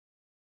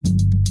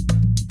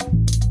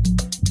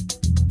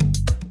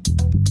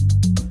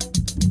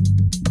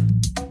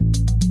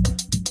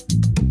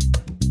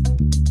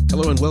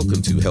Hello and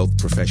welcome to Health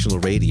Professional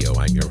Radio.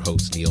 I'm your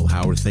host, Neil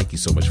Howard. Thank you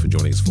so much for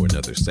joining us for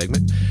another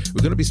segment.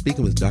 We're going to be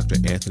speaking with Dr.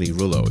 Anthony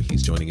Rouleau.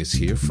 He's joining us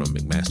here from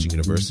McMaster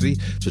University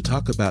to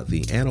talk about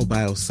the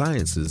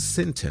Biosciences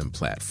Syntem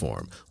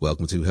platform.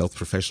 Welcome to Health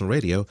Professional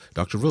Radio,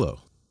 Dr. Rouleau.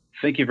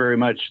 Thank you very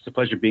much. It's a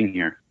pleasure being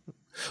here.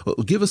 Well,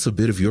 give us a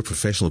bit of your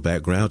professional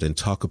background and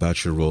talk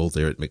about your role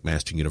there at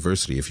McMaster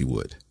University, if you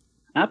would.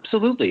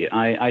 Absolutely.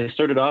 I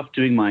started off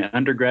doing my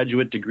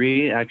undergraduate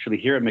degree actually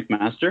here at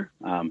McMaster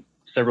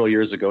several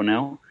years ago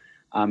now,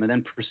 and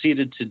then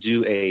proceeded to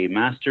do a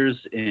master's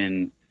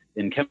in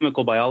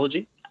chemical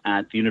biology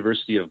at the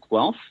University of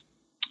Guelph,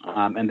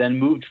 and then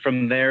moved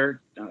from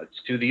there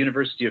to the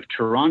University of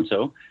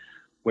Toronto,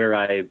 where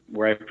I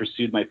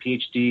pursued my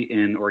PhD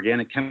in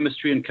organic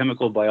chemistry and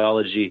chemical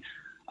biology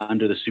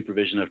under the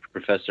supervision of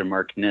Professor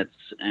Mark Nitz.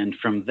 And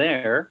from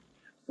there,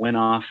 went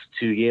off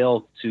to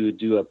Yale to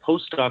do a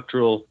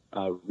postdoctoral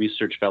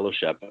research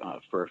fellowship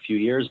for a few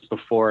years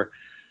before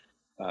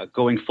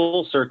going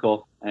full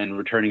circle and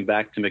returning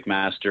back to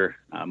McMaster,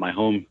 my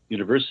home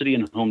university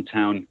and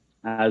hometown,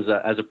 as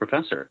a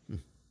professor.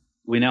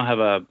 We now have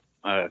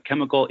a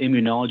chemical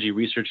immunology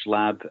research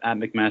lab at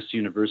McMaster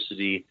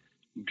University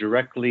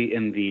directly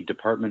in the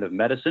Department of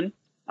Medicine,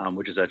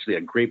 which is actually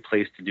a great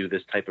place to do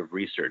this type of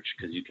research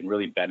because you can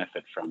really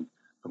benefit from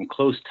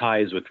close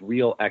ties with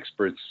real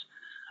experts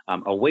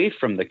away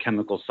from the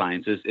chemical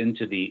sciences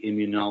into the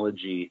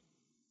immunology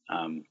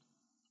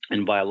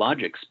and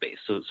biologic space.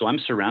 So I'm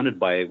surrounded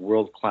by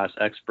world-class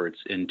experts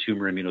in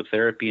tumor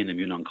immunotherapy and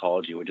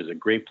immune-oncology, which is a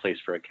great place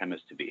for a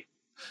chemist to be.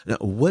 Now,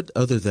 what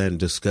other than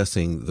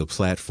discussing the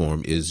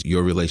platform is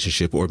your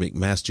relationship or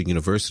McMaster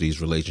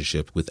University's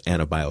relationship with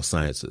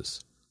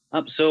Biosciences?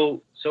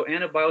 So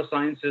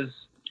Biosciences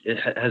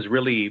has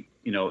really,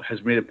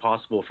 has made it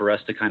possible for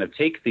us to kind of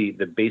take the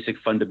basic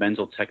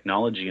fundamental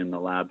technology in the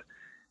lab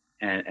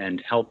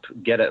and help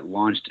get it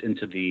launched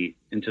into the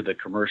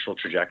commercial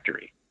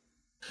trajectory.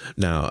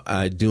 Now,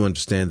 I do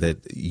understand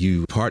that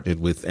you partnered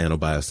with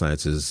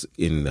Biosciences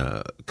in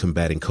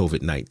combating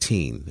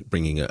COVID-19,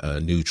 bringing a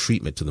new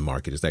treatment to the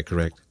market. Is that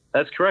correct?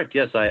 That's correct.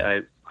 Yes,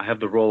 I have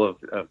the role of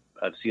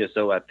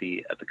CSO at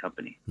the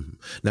company. Mm-hmm.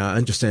 Now, I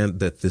understand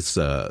that this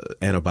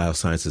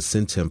Biosciences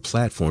Syntem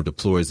platform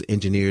deploys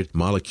engineered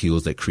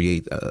molecules that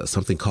create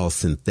something called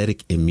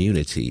synthetic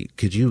immunity.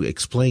 Could you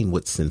explain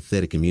what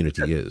synthetic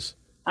immunity is?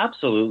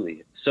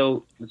 Absolutely.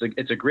 So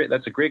that's a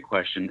great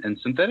question. And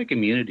synthetic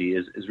immunity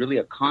is really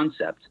a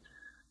concept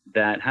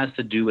that has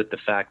to do with the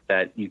fact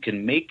that you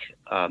can make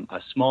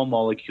a small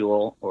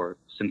molecule or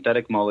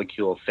synthetic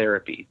molecule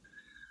therapy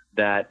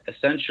that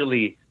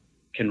essentially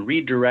can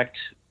redirect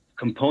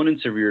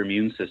components of your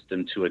immune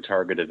system to a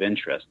target of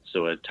interest,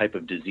 so a type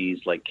of disease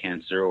like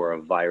cancer or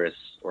a virus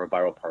or a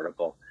viral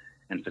particle,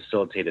 and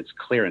facilitate its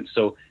clearance.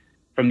 So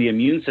from the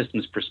immune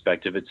system's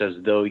perspective, it's as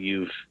though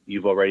you've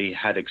already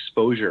had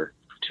exposure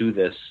to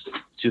this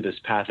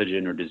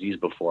pathogen or disease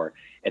before,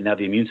 and now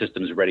the immune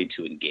system is ready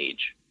to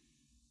engage.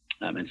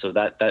 And so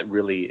that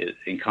really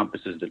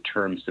encompasses the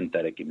term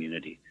synthetic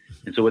immunity.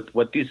 And so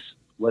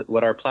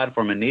what our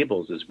platform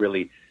enables is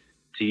really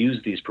to use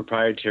these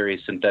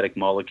proprietary synthetic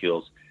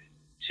molecules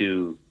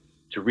to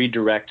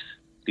redirect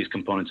these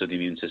components of the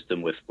immune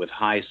system with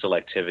high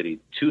selectivity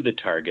to the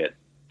target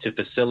to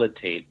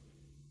facilitate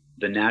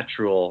the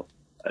natural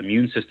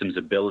immune system's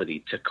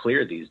ability to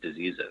clear these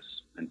diseases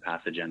and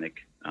pathogenic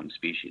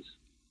species.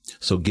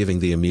 So giving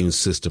the immune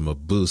system a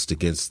boost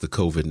against the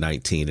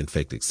COVID-19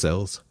 infected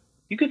cells?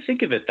 You could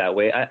think of it that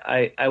way.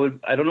 I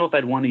don't know if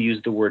I'd want to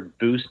use the word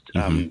boost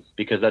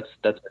because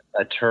that's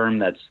a term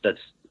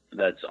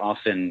that's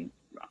often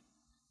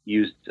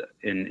used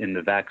in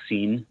the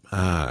vaccine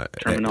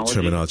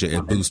terminology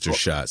and booster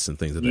shots and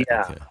things of that.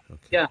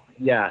 Yeah. Okay.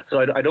 Yeah. So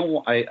I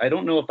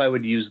don't know if I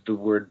would use the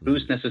word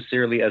boost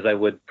necessarily as I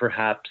would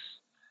perhaps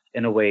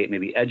in a way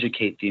maybe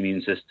educate the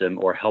immune system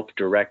or help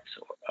direct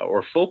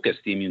or focus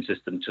the immune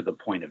system to the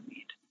point of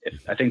need.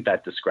 I think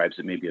that describes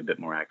it maybe a bit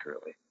more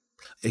accurately.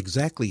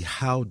 Exactly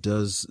how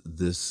does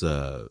these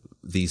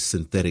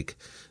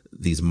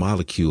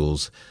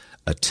molecules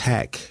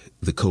attack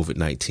the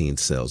COVID-19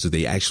 cells? Do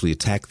they actually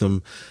attack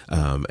them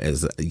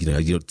as,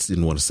 you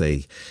didn't want to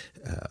say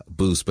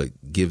boost, but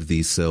give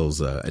these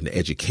cells an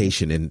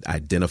education in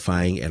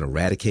identifying and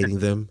eradicating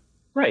them?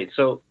 Right.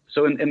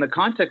 So in the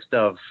context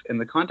of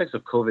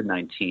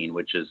COVID-19,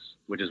 which is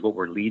what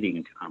we're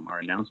leading our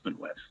announcement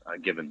with,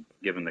 given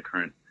the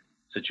current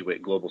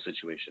global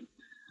situation,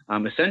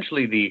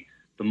 essentially the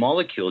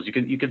molecules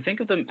you can think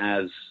of them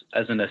as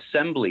an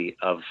assembly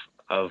of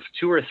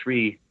 2 or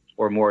 3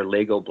 or more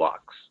Lego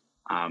blocks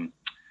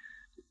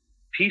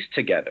pieced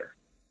together.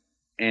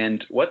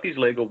 And what these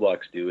Lego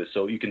blocks do is,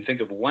 so you can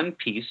think of one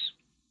piece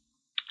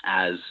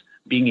as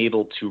being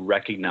able to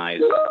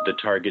recognize the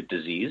target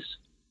disease,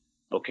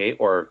 okay,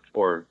 or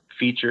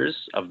features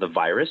of the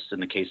virus in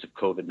the case of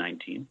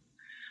COVID-19.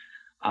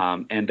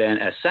 And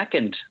then a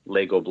second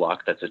Lego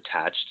block that's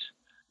attached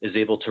is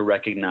able to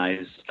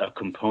recognize a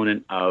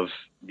component of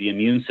the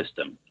immune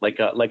system, like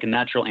a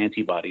natural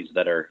antibodies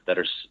that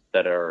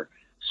are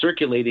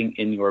circulating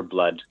in your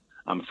blood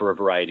for a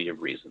variety of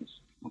reasons.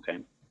 Okay,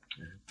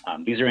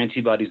 these are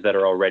antibodies that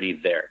are already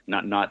there,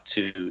 not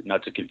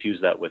to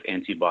confuse that with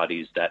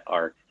antibodies that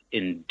are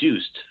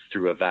induced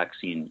through a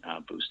vaccine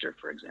booster,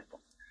 for example.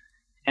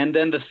 And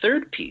then the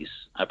third piece,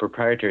 a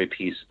proprietary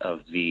piece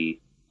of the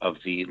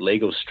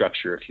Lego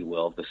structure, if you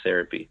will, of the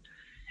therapy,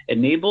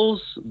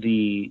 enables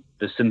the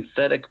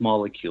synthetic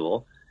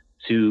molecule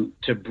to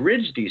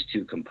bridge these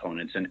two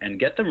components and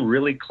get them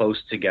really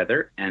close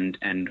together and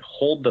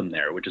hold them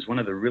there, which is one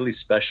of the really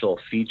special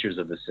features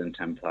of the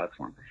Syntem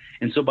platform.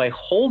 And so by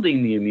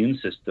holding the immune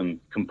system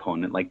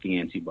component, like the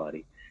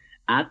antibody,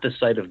 at the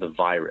site of the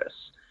virus,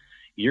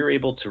 you're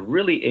able to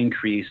really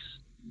increase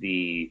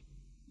the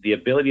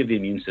ability of the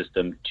immune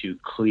system to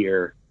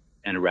clear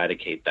and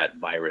eradicate that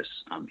virus,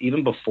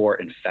 even before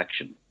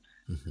infection.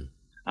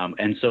 Mm-hmm.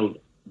 And so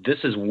this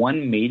is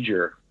one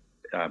major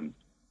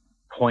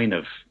point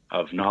of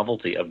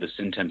novelty of the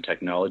Syntem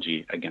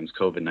technology against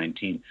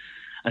COVID-19.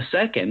 A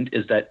second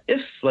is that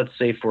if, let's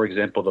say, for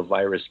example, the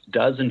virus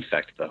does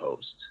infect the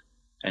host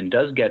and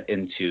does get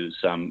into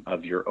some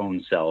of your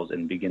own cells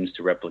and begins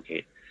to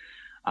replicate,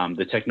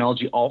 the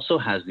technology also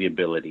has the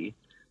ability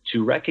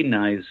to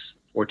recognize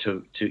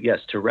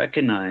to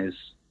recognize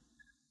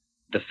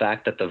the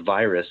fact that the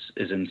virus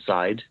is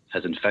inside,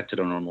 has infected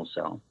a normal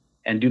cell,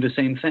 and do the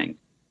same thing.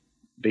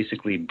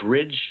 Basically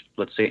bridge,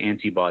 let's say,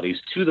 antibodies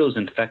to those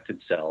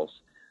infected cells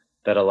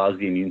that allows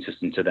the immune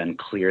system to then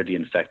clear the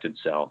infected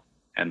cell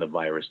and the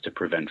virus to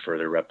prevent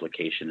further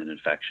replication and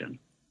infection.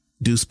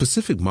 Do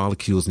specific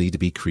molecules need to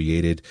be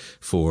created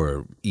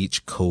for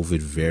each COVID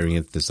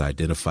variant that's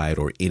identified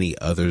or any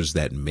others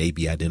that may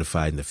be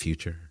identified in the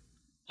future?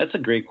 That's a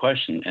great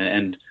question.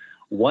 And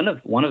one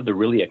of the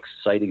really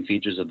exciting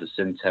features of the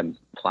Syntem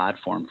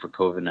platform for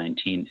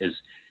COVID-19 is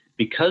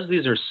because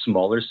these are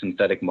smaller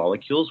synthetic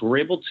molecules, we're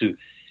able to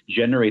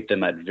generate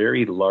them at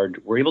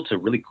we're able to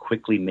really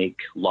quickly make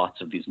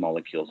lots of these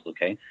molecules,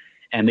 okay?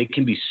 And they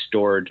can be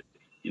stored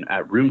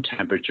at room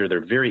temperature. They're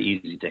very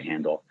easy to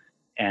handle.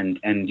 And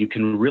you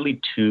can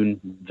really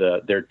tune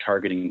their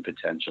targeting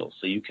potential.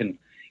 So you can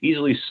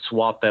easily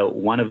swap out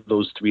one of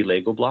those 3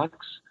 Lego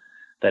blocks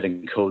that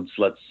encodes,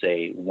 let's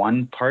say,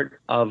 one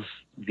part of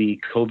the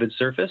COVID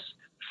surface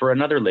for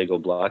another Lego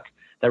block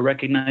that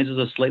recognizes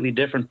a slightly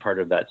different part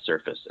of that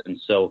surface.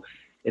 And so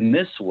in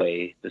this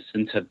way, the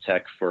Syntem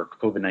tech for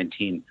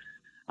COVID-19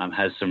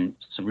 has some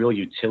real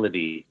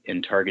utility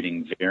in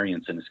targeting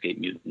variants and escape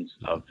mutants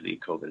of the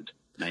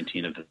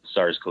COVID-19, of the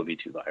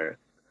SARS-CoV-2 virus.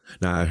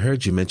 Now, I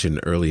heard you mention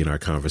early in our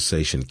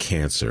conversation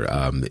cancer.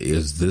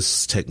 Is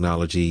this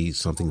technology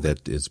something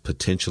that is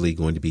potentially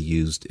going to be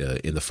used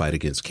in the fight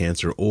against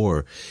cancer,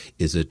 or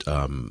is it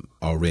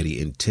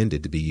already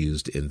intended to be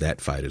used in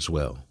that fight as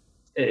well?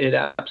 It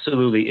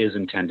absolutely is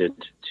intended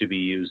to be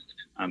used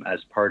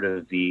as part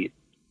of the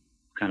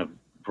kind of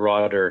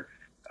broader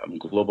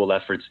global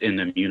efforts in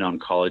immune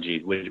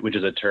oncology, which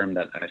is a term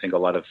that I think a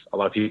lot of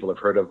people have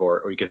heard of,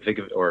 or you could think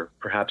of, or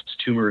perhaps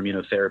tumor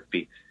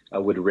immunotherapy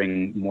would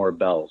ring more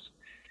bells.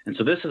 And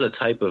so this is a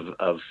type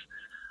of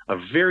a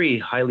very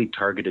highly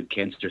targeted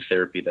cancer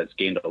therapy that's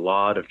gained a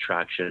lot of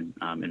traction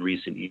in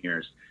recent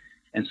years.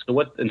 And so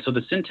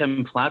the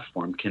Syntem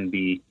platform can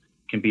be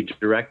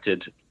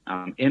directed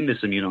in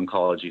this immune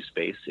oncology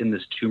space, in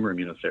this tumor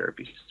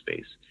immunotherapy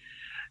space,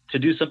 to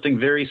do something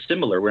very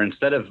similar, where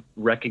instead of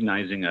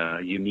recognizing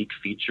a unique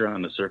feature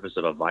on the surface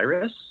of a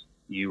virus,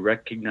 you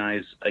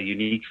recognize a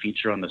unique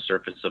feature on the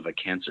surface of a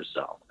cancer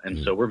cell.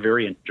 And so we're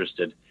very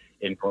interested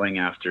in going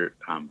after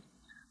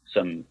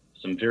some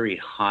very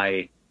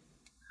high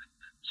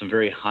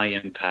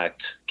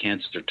impact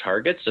cancer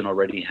targets, and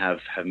already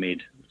have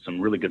made some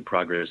really good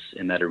progress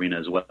in that arena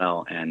as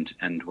well. And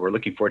we're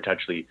looking forward to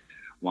actually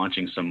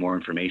launching some more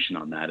information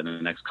on that in the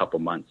next couple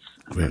months.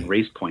 And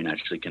RacePoint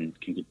actually can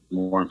get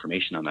more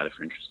information on that if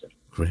you're interested.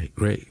 Great.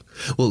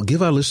 Well,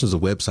 give our listeners a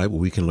website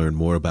where we can learn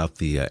more about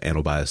the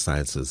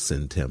Biosciences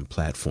Syntem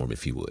platform,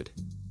 if you would.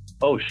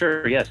 Oh,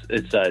 sure. Yes.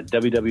 It's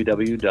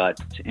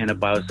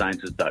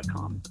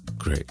www.anabiosciences.com.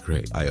 Great.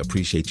 I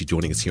appreciate you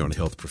joining us here on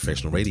Health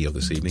Professional Radio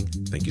this evening.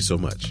 Thank you so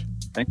much.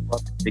 Thanks a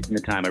lot for taking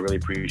the time. I really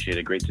appreciate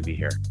it. Great to be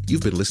here.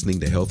 You've been listening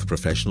to Health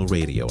Professional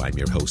Radio. I'm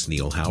your host,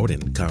 Neil Howard,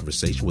 in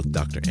conversation with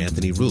Dr.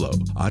 Anthony Rouleau.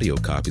 Audio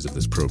copies of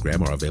this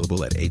program are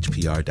available at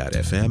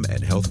hpr.fm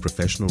and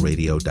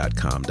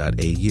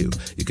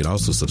healthprofessionalradio.com.au. You can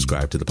also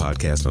subscribe to the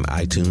podcast on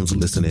iTunes,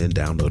 listen in,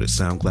 download at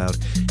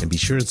SoundCloud, and be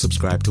sure and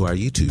subscribe to our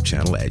YouTube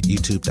channel at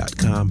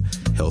youtube.com,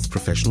 Health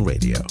Professional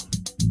Radio.